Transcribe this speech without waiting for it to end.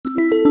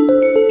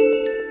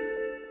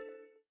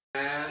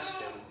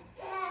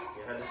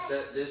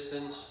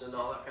distanced and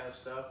all that kind of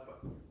stuff. But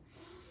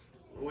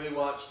we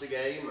watched the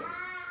game and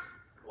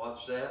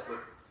watched that. But,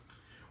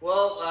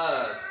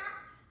 well,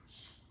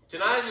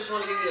 tonight I just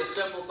want to give you a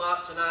simple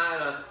thought tonight.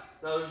 I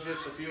know there's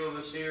just a few of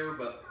us here,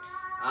 but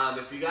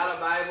if you got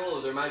a Bible,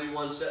 or there might be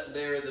one sitting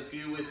there in the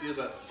pew with you,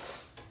 but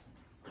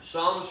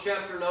Psalms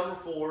chapter number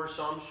 4,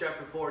 Psalms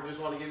chapter 4, I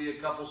just want to give you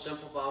a couple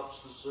simple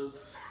thoughts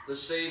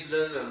this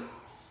evening.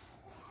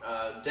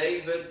 And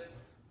David,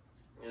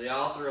 the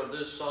author of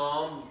this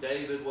psalm,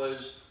 David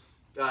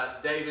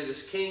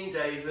is King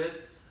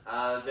David.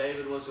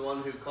 David was the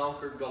one who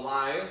conquered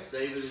Goliath.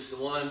 David is the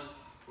one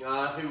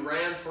who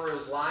ran for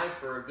his life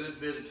for a good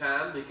bit of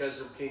time because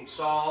of King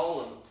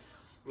Saul,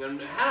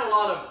 and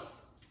had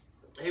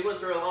he went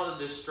through a lot of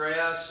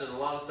distress and a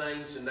lot of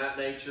things in that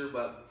nature,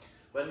 but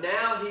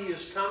now he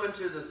is coming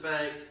to the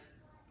fact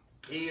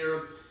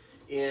here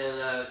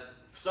in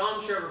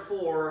Psalm chapter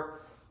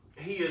 4,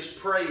 he is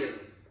praying.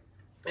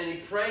 And he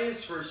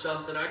prays for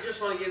something. I just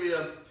want to give you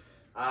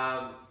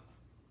 5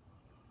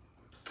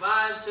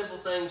 simple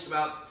things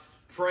about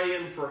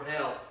praying for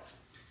help.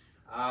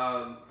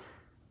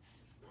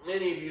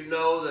 Many of you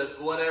know that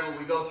whatever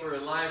we go through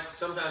in life,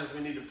 sometimes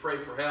we need to pray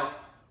for help.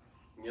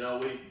 You know,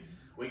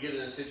 we get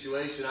in a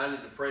situation, I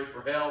need to pray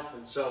for help.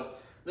 And so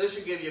this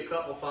will give you a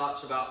couple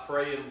thoughts about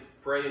praying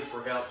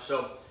for help.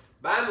 So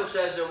the Bible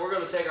says that we're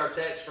going to take our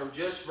text from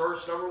just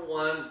verse number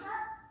 1.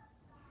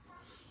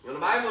 And the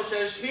Bible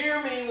says,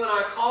 "Hear me when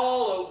I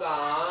call, O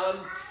God,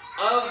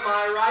 of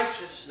my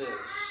righteousness.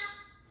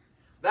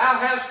 Thou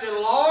hast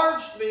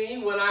enlarged me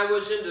when I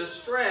was in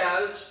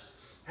distress.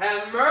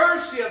 Have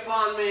mercy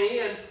upon me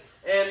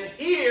and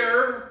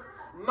hear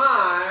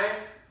my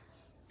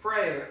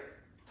prayer."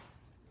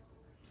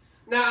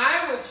 Now,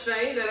 I would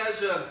say that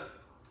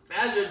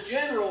as a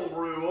general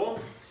rule,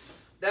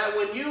 that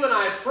when you and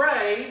I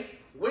pray,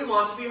 we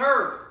want to be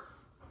heard.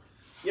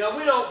 You know,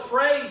 we don't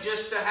pray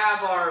just to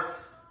have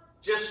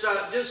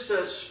just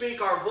to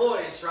speak our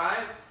voice,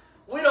 right?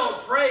 We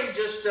don't pray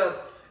just to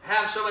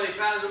have somebody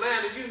pat us on the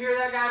man. Did you hear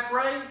that guy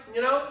pray?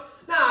 You know?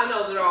 Now, I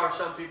know there are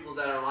some people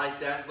that are like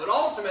that, but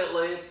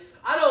ultimately,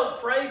 I don't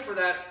pray for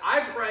that.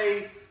 I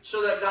pray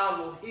so that God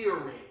will hear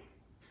me.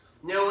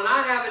 You know, when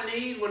I have a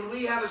need, when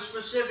we have a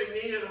specific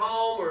need at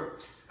home,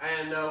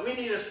 and we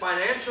need a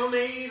financial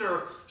need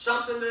or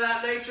something to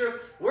that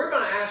nature, we're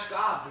going to ask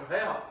God to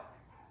help.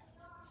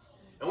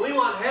 And we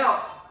want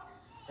help.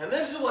 And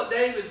this is what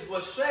David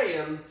was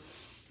saying,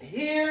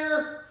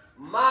 hear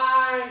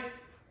my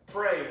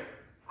prayer.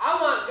 I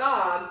want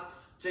God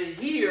to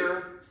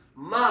hear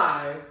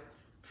my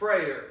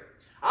prayer.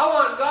 I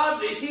want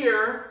God to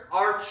hear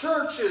our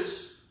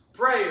church's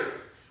prayer.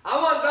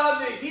 I want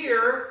God to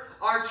hear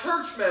our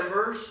church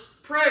members'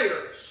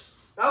 prayers.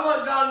 I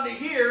want God to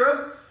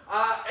hear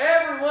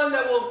everyone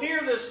that will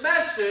hear this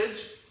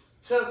message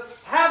to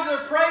have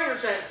their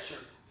prayers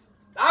answered.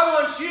 I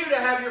want you to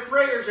have your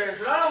prayers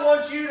answered. I don't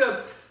want you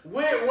to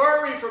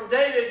worry from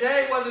day to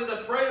day whether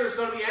the prayer is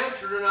going to be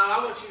answered or not.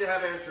 I want you to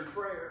have answered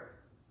prayer.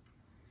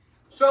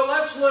 So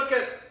let's look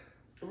at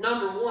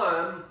number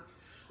 1.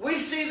 We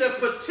see the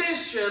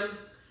petition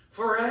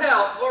for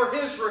help, or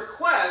his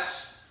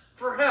request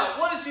for help.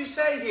 What does he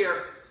say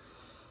here?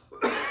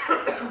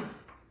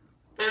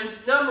 And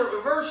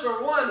verse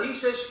number 1, he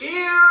says,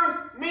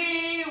 "Hear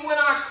me when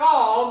I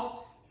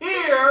call,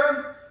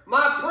 hear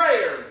my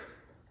prayer."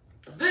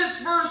 This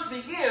verse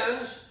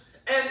begins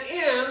and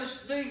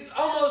ends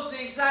almost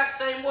the exact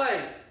same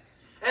way.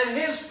 And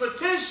his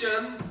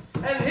petition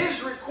and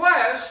his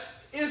request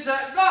is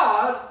that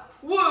God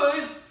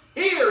would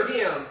hear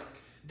him.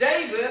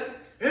 David,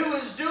 who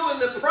is doing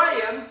the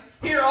praying,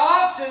 here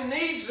often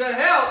needs the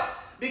help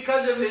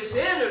because of his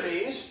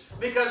enemies,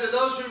 because of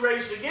those who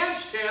raised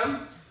against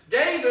him.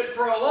 David,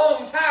 for a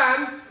long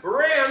time,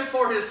 ran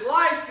for his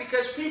life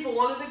because people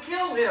wanted to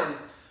kill him.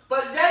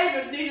 But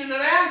David needed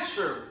an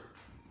answer.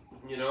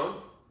 You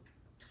know,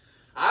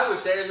 I would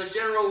say as a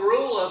general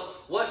rule of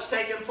what's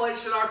taking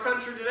place in our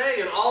country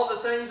today and all the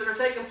things that are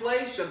taking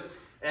place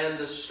and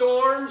the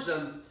storms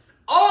and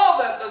all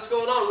that's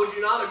going on, would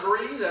you not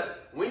agree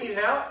that we need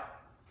help?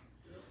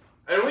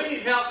 And we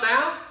need help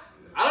now.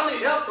 I don't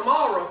need help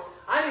tomorrow.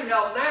 I need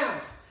help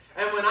now.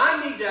 And when I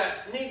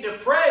need to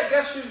pray,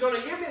 guess who's going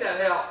to give me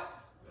that help?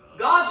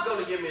 God's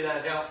going to give me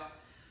that help.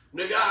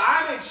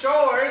 I mean,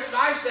 sure, it's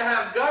nice to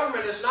have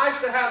government. It's nice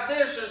to have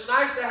this. It's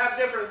nice to have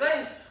different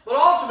things. But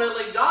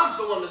ultimately, God's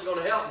the one that's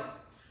going to help me.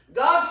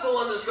 God's the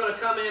one that's going to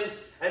come in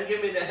and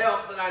give me the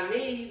help that I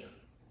need.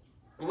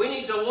 We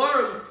need to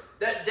learn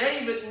that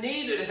David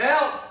needed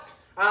help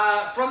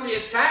from the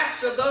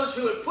attacks of those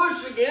who would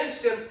push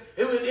against him,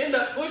 who would end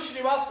up pushing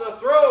him off the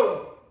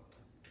throne.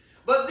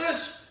 But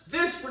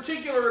this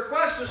particular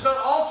request does not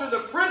alter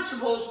the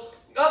principles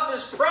of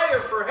this prayer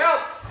for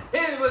help.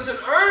 It was an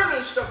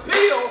earnest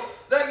appeal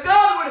that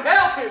God would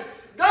help him.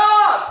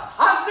 God,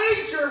 I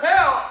need your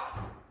help.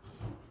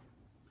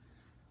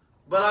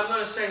 But I'm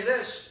going to say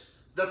this,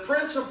 the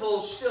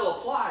principles still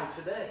apply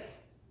today.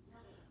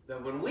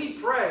 That when we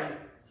pray,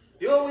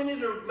 we need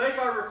to make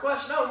our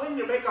request known. We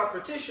need to make our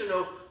petition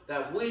known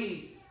that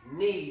we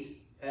need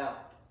help.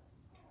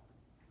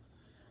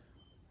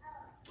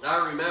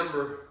 I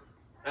remember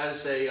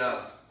as a,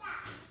 I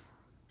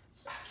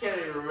can't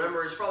even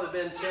remember, it's probably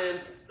been 10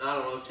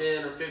 or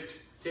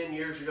 10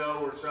 years ago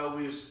or so,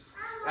 we was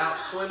out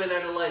swimming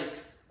at a lake.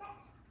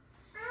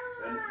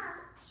 And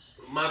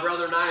my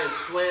brother and I had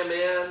swam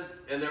in,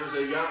 and there was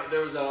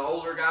an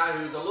older guy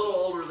who was a little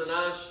older than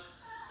us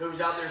who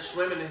was out there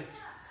swimming,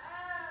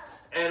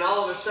 and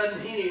all of a sudden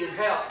he needed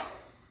help.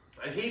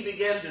 And he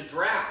began to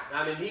drown.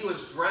 I mean, he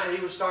was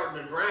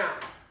starting to drown.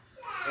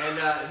 And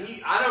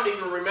I don't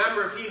even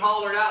remember if he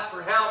hollered out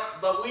for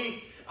help, but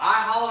I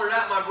hollered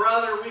at my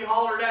brother, we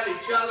hollered at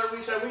each other,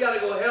 we said, we got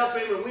to go help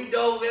him, and we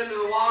dove into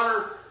the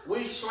water.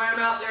 We swam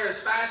out there as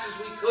fast as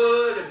we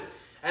could,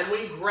 and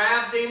we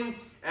grabbed him,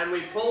 and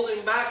we pulled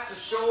him back to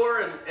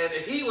shore, and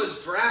he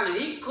was drowning.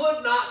 He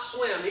could not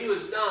swim. He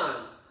was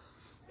done.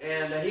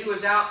 And he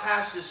was out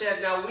past his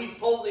head. Now, we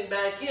pulled him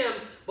back in,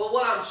 but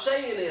what I'm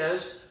saying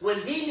is,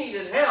 when he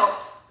needed help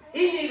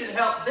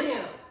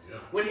then. Yeah.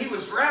 When he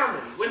was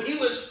drowning, when he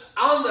was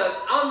on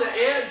the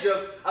edge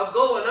of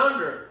going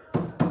under.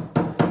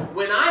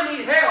 When I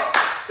need help,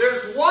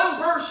 there's one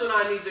person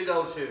I need to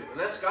go to, and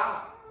that's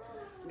God.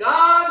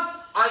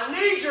 God, I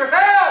need your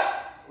help.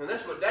 And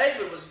that's what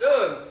David was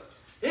doing.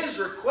 His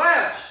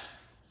request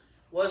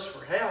was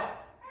for help.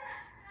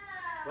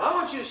 Well, I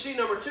want you to see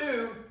number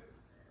 2.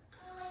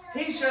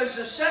 He says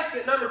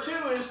number 2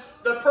 is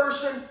the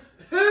person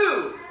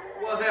who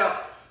will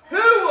help. Who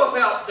will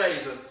help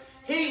David?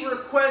 He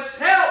requests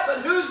help, but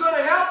who's going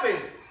to help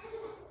him?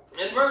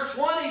 In verse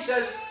 1, he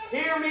says,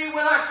 hear me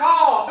when I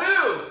call.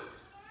 Who?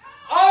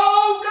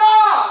 Oh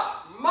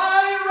God,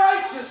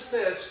 my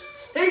righteousness.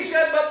 He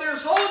said, but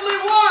there's only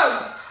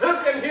one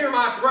who can hear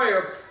my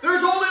prayer.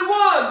 There's only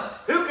one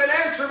who can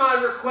answer my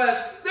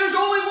request. There's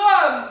only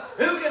one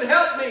who can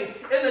help me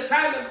in the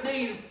time of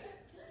need.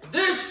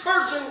 This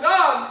person,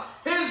 God,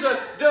 his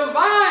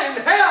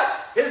divine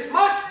help is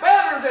much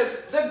better than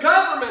the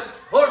government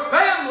or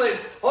family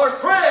or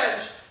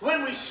friends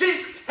when we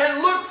seek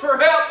and look for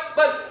help.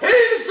 But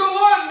he's the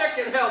one that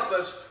can help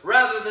us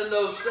rather than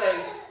those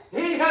things.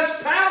 He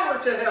has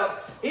power to help.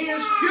 He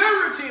has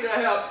purity to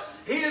help.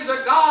 He is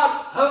a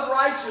God of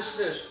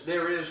righteousness.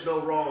 There is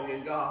no wrong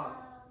in God.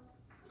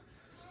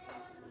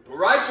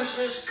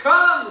 Righteousness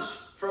comes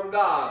from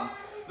God.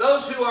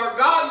 Those who are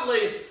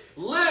godly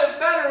live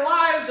better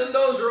lives than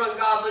those who are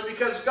ungodly,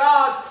 because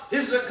God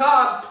is the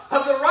God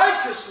of the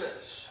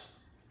righteousness.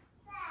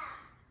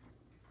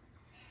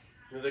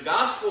 The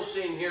gospel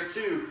scene here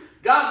too.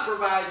 God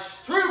provides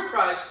through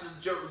Christ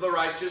the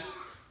righteous,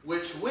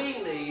 which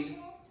we need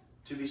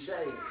to be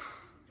saved.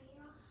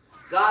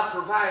 God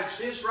provides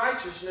His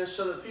righteousness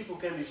so that people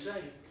can be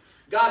saved.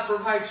 God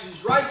provides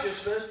His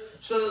righteousness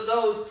so that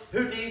those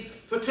who need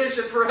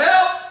petition for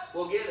help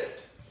will get it.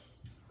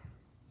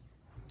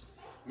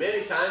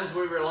 Many times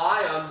we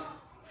rely on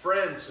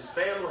friends and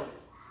family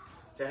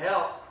to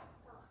help.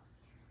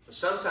 But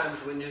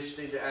sometimes we just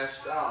need to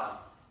ask God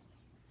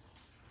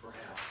for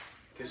help,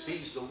 because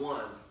He's the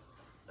one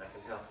that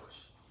can help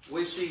us.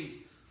 We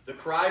see the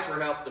cry for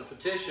help, the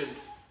petition,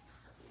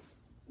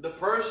 the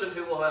person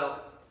who will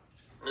help.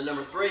 And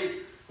number 3,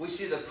 we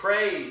see the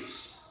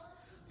praise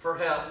for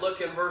help.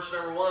 Look in verse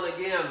number 1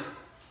 again.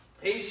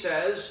 He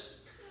says,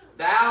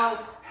 Thou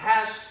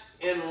hast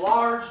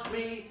enlarged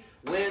me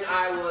when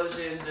I was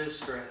in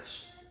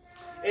distress.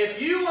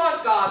 If you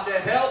want God to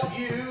help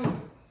you,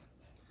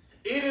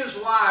 it is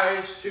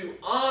wise to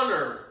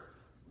honor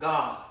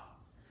God.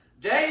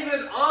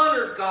 David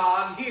honored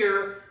God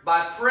here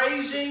by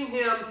praising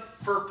Him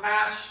for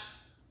past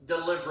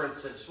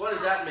deliverances. What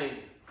does that mean?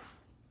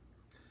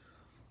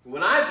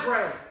 When I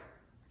pray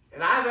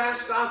and I've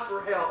asked God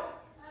for help,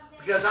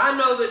 because I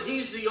know that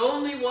He's the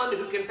only one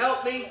who can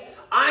help me,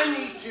 I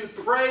need to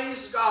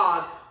praise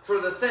God for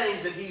the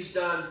things that He's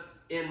done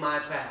in my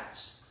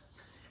past.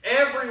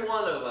 Every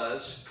one of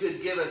us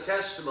could give a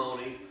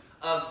testimony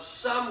of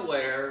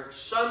somewhere,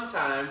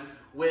 sometime,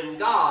 when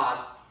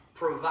God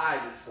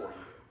provided for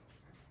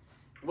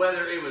you.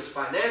 Whether it was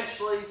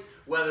financially,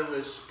 whether it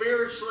was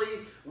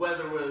spiritually,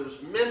 whether it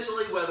was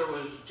mentally, whether it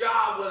was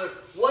job,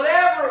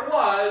 whatever it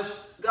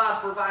was,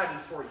 God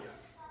provided for you.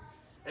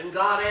 And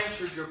God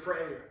answered your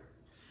prayer.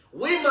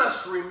 We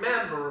must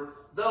remember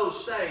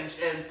those things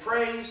and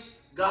praise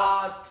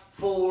God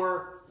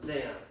for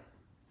them.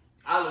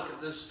 I look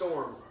at this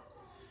storm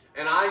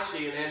and I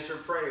see an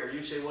answered prayer.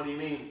 You say, what do you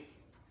mean?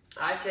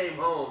 I came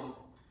home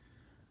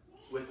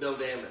with no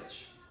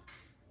damage.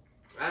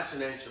 That's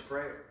an answered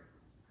prayer.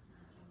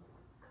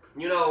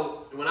 You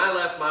know, when I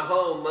left my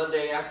home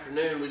Monday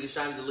afternoon, we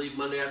decided to leave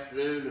Monday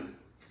afternoon, and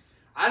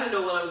I didn't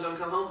know what I was going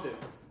to come home to.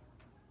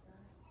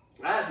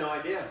 I had no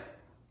idea.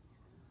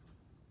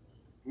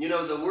 You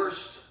know, the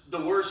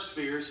worst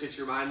fears hit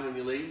your mind when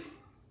you leave.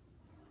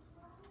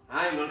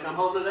 I ain't going to come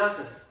home to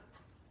nothing.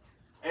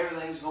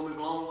 Everything's going to be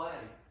blown away.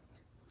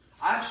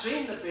 I've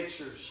seen the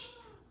pictures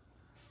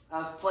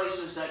of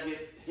places that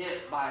get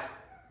hit by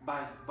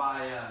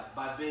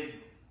big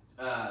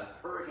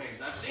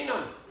hurricanes. I've seen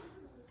them.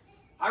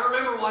 I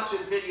remember watching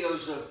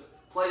videos of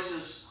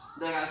places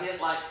that got hit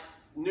like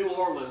New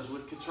Orleans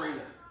with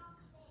Katrina.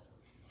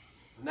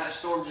 And that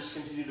storm just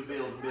continued to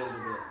build and build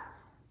and build.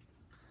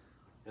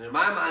 And in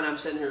my mind, I'm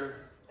sitting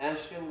here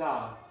asking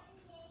God,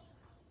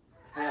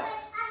 help.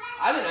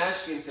 I didn't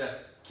ask Him to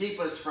keep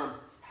us from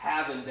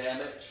having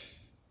damage.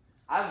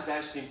 I was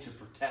asking Him to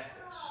protect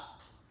us.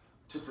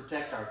 To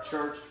protect our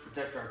church, to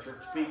protect our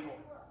church people.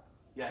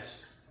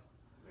 Yes.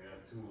 They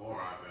have 2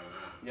 more out there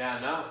now. Yeah, I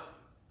know.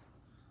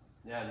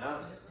 Yeah, I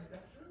know.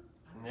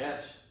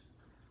 Yes.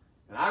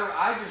 And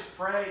I just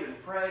prayed and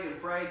prayed and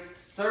prayed.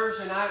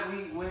 Thursday night,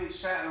 we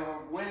sat, or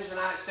Wednesday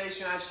night,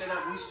 Stacy and I stayed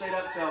up. We stayed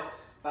up till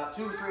about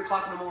 2 or 3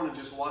 o'clock in the morning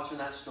just watching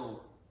that storm.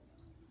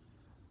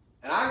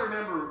 And I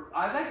remember,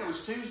 I think it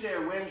was Tuesday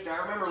or Wednesday, I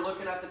remember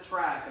looking at the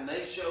track, and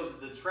they showed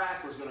that the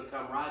track was going to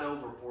come right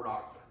over Port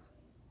Arthur.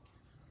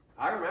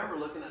 I remember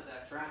looking at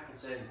that track and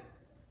saying,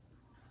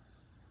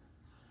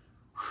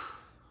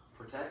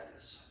 protect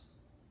us.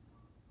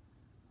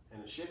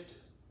 And it shifted.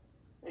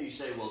 And you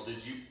say, well,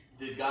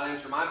 did God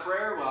answer my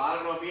prayer? Well, I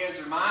don't know if He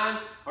answered mine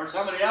or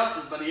somebody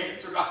else's, but He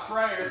answered my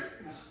prayer.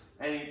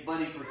 But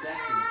He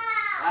protected me.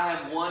 I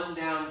had one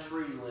down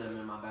tree limb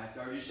in my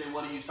backyard. You say,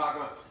 what are you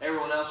talking about?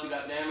 Everyone else who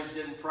got damaged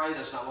didn't pray.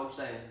 That's not what I'm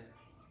saying.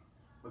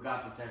 But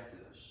God protected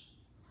us.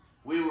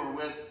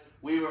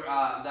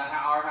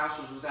 Our house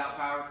was without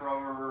power for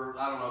over,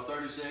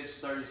 36,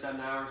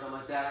 37 hours, something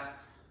like that.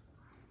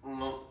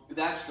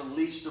 That's the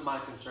least of my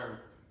concern.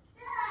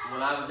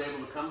 When I was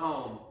able to come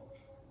home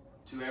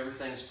to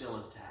everything still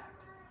intact.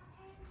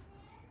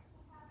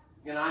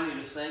 And I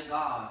need to thank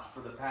God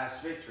for the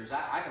past victories.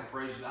 I can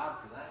praise God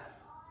for that.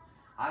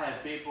 I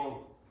had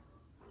people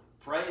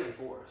praying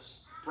for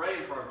us,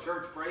 praying for our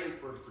church, praying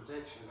for the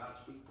protection of God's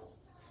people.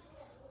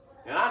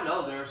 And I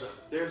know there's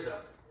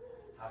a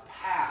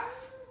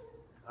path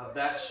of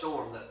that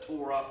storm that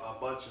tore up a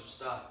bunch of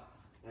stuff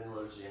in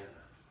Louisiana.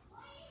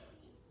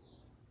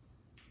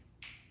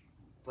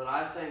 But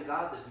I thank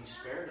God that He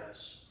spared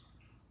us,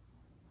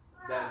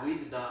 that we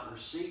did not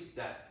receive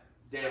that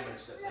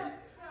damage that they did.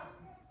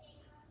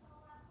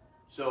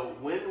 So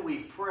when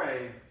we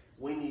pray,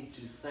 we need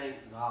to thank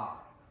God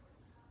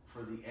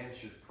for the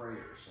answered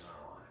prayers in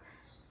our life.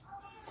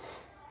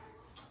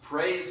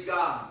 Praise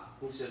God.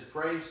 He said,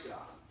 praise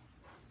God.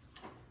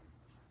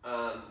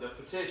 The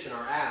petition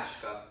or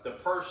ask, the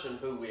person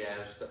who we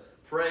ask, the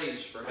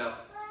praise for help.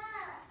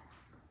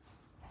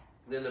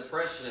 Then the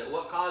precedent.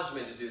 What caused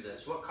me to do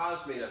this? What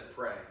caused me to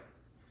pray?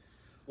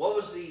 What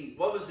was the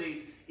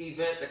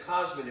event that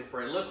caused me to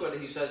pray? Look what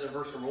he says in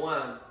verse number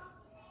 1.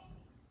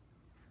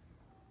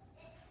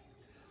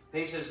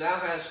 He says, thou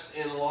hast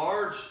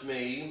enlarged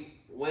me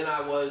when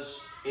I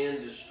was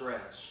in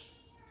distress.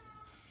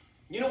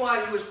 You know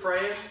why he was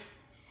praying?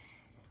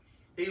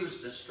 He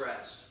was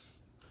distressed.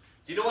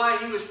 Do you know why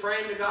he was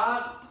praying to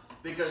God?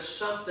 Because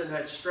something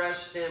had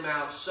stressed him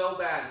out so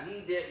bad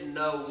he didn't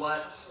know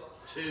what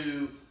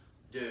to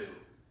do.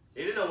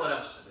 He didn't know what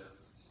else to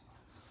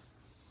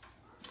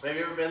do. Have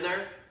you ever been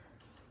there?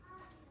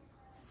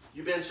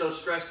 You've been so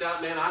stressed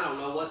out, man, I don't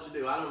know what to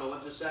do. I don't know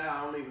what to say.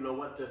 I don't even know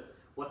what to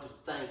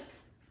think.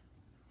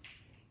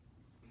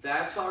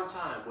 That's our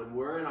time. When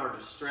we're in our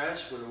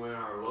distress, when we're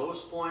in our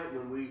lowest point,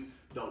 when we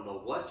don't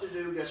know what to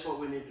do, guess what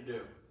we need to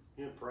do?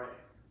 You need to pray.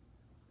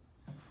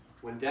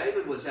 When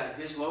David was at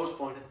his lowest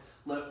point,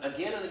 look,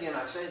 again and again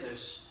I say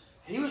this,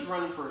 he was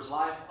running for his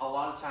life a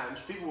lot of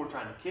times. People were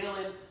trying to kill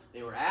him.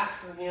 They were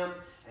after him.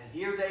 And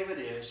here David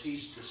is.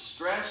 He's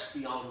distressed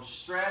beyond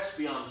stress,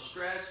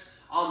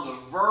 on the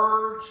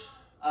verge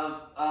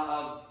of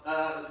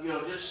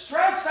just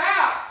stressed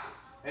out.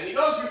 And he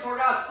goes before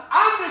God,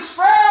 I'm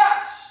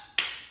distressed.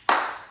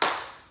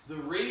 The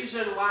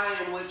reason why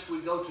in which we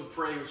go to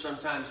prayer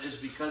sometimes is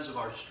because of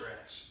our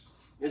stress.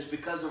 It's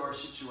because of our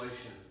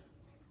situation.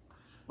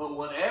 But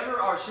whatever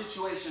our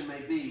situation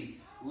may be,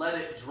 let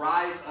it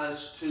drive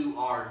us to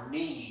our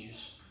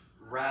knees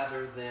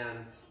rather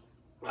than,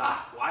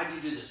 why'd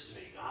you do this to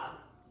me, God?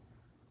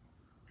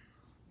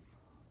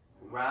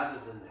 Rather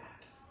than that.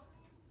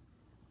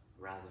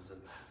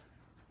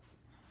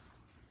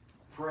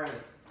 Pray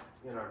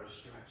in our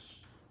distress.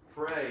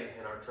 Pray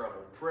in our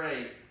trouble.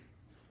 Pray.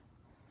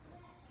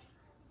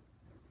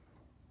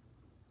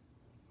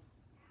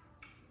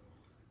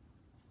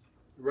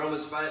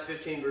 Romans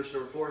 5:15 verse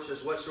number 4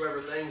 says,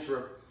 whatsoever things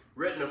were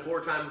written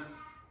aforetime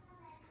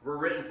were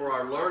written for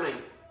our learning,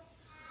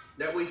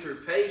 that we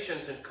through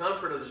patience and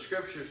comfort of the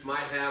Scriptures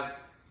might have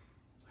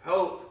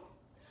hope.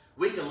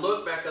 We can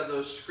look back at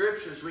those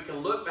Scriptures, we can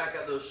look back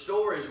at those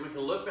stories, we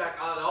can look back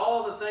at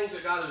all the things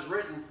that God has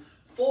written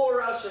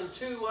for us and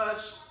to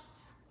us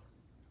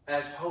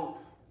as hope.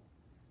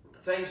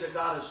 Things that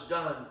God has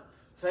done,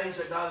 things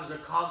that God has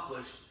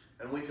accomplished,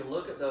 and we can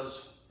look at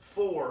those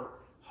for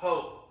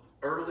hope.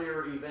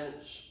 Earlier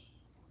events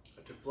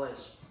that took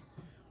place.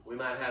 We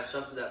might have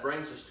something that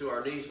brings us to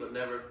our knees, but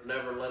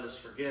never let us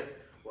forget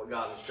what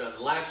God has done.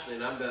 And lastly,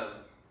 and I'm done,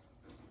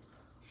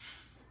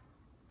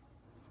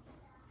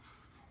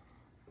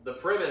 the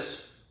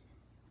premise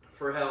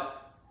for help.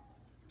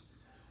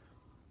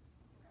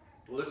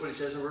 Look what he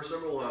says in verse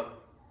number 1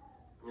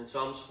 in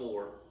Psalms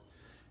 4.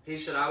 He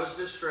said, I was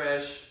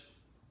distressed.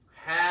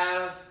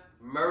 Have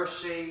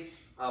mercy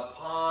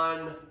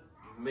upon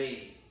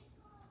me.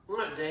 You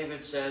know what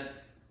David said?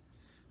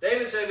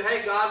 David said,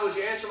 hey, God, would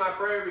you answer my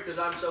prayer because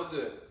I'm so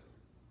good?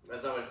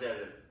 That's not what he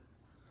said.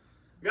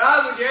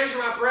 God, would you answer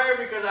my prayer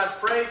because I've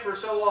prayed for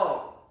so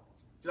long?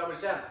 That's not what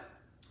he said.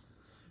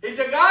 He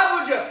said,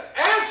 God, would you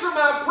answer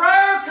my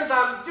prayer because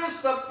I'm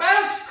just the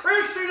best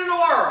Christian in the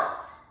world?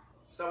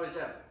 That's not what he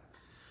said.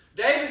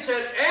 David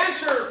said,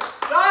 answer,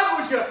 God,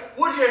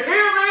 would you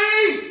hear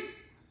me?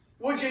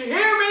 Would you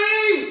hear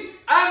me?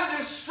 I'm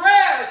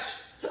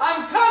distressed.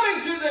 I'm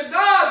coming to the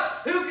God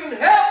who can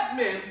help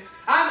me.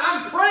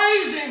 I'm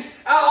praising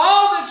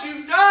all that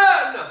you've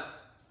done.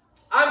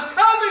 I'm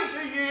coming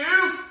to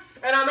you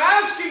and I'm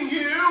asking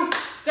you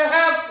to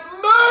have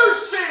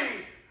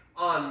mercy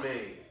on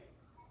me.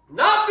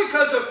 Not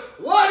because of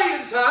what he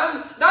had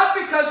done, not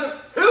because of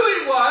who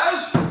he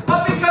was,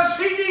 but because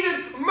he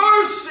needed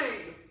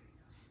mercy.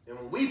 And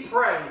when we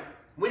pray,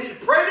 we need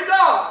to pray to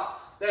God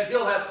that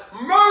he'll have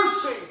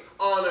mercy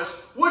on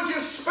us. Would you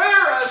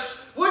spare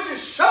us? Would you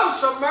show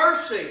some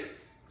mercy?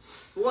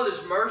 What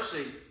is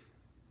mercy?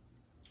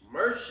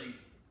 Mercy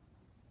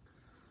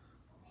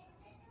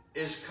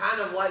is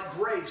kind of like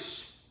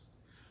grace.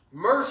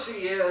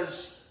 Mercy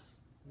is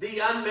the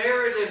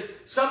unmerited,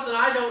 something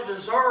I don't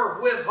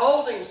deserve,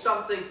 withholding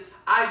something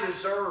I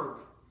deserve.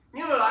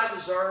 You know what I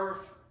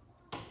deserve?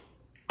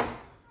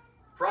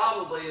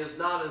 Probably is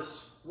not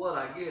as what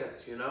I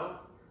get, you know?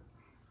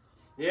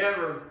 You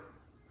ever,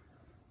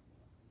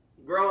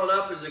 growing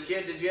up as a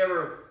kid, did you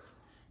ever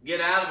get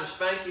out of a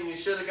spanking you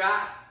should have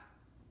got?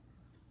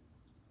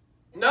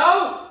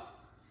 No?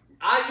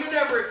 You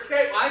never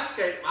escaped. I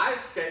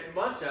escaped a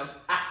bunch of them.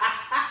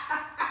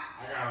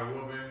 I got a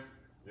whooping.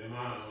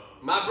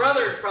 My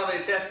brother probably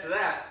attests to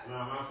that. No,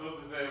 my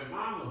sister said,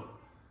 Mama,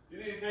 you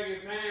need to take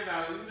his hand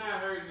out. You're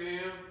not hurting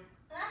him.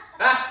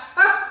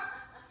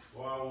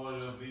 Well, I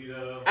wanted to beat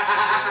up.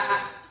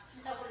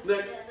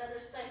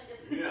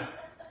 Yeah.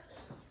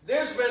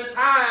 There's been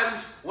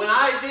times when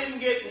I didn't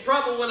get in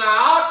trouble when I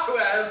ought to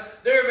have.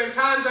 There have been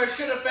times I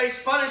should have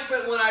faced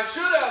punishment when I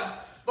should have.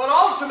 But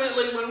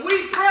ultimately, when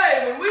we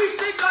pray, when we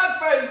seek God's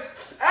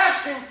face,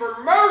 asking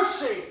for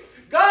mercy,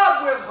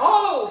 God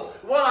withhold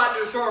what I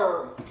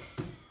deserve.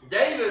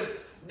 David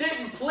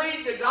didn't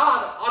plead to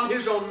God on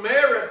his own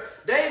merit.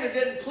 David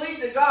didn't plead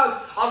to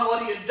God on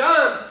what he had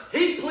done.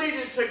 He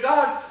pleaded to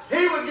God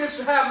he would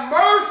just have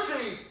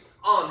mercy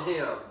on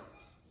him.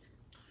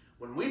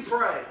 When we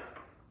pray,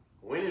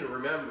 we need to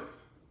remember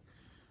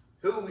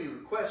who we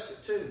request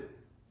it to.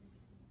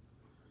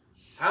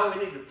 How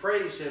we need to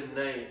praise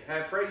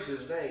praise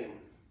his name.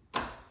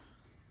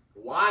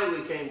 Why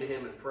we came to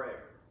him in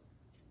prayer.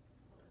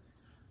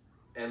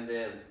 And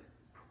then,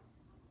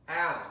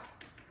 how?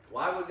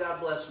 Why would God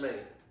bless me?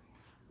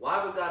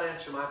 Why would God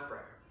answer my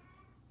prayer?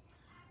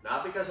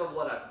 Not because of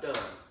what I've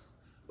done,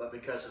 but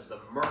because of the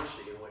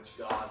mercy in which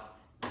God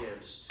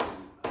gives to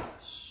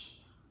us.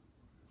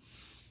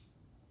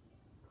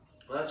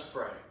 Let's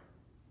pray.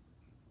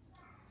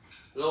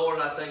 Lord,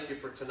 I thank you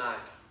for tonight.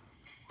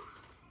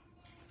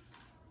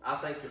 I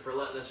thank you for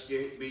letting us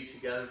be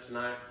together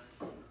tonight.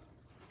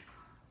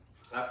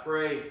 I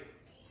pray,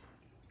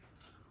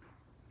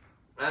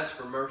 ask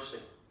for mercy.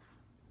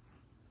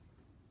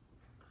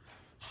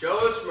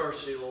 Show us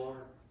mercy, Lord,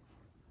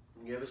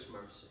 and give us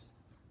mercy.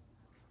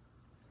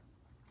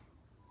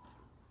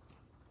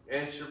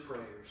 Answer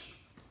prayers.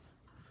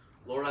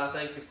 Lord, I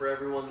thank you for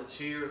everyone that's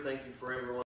here. Thank you for everyone.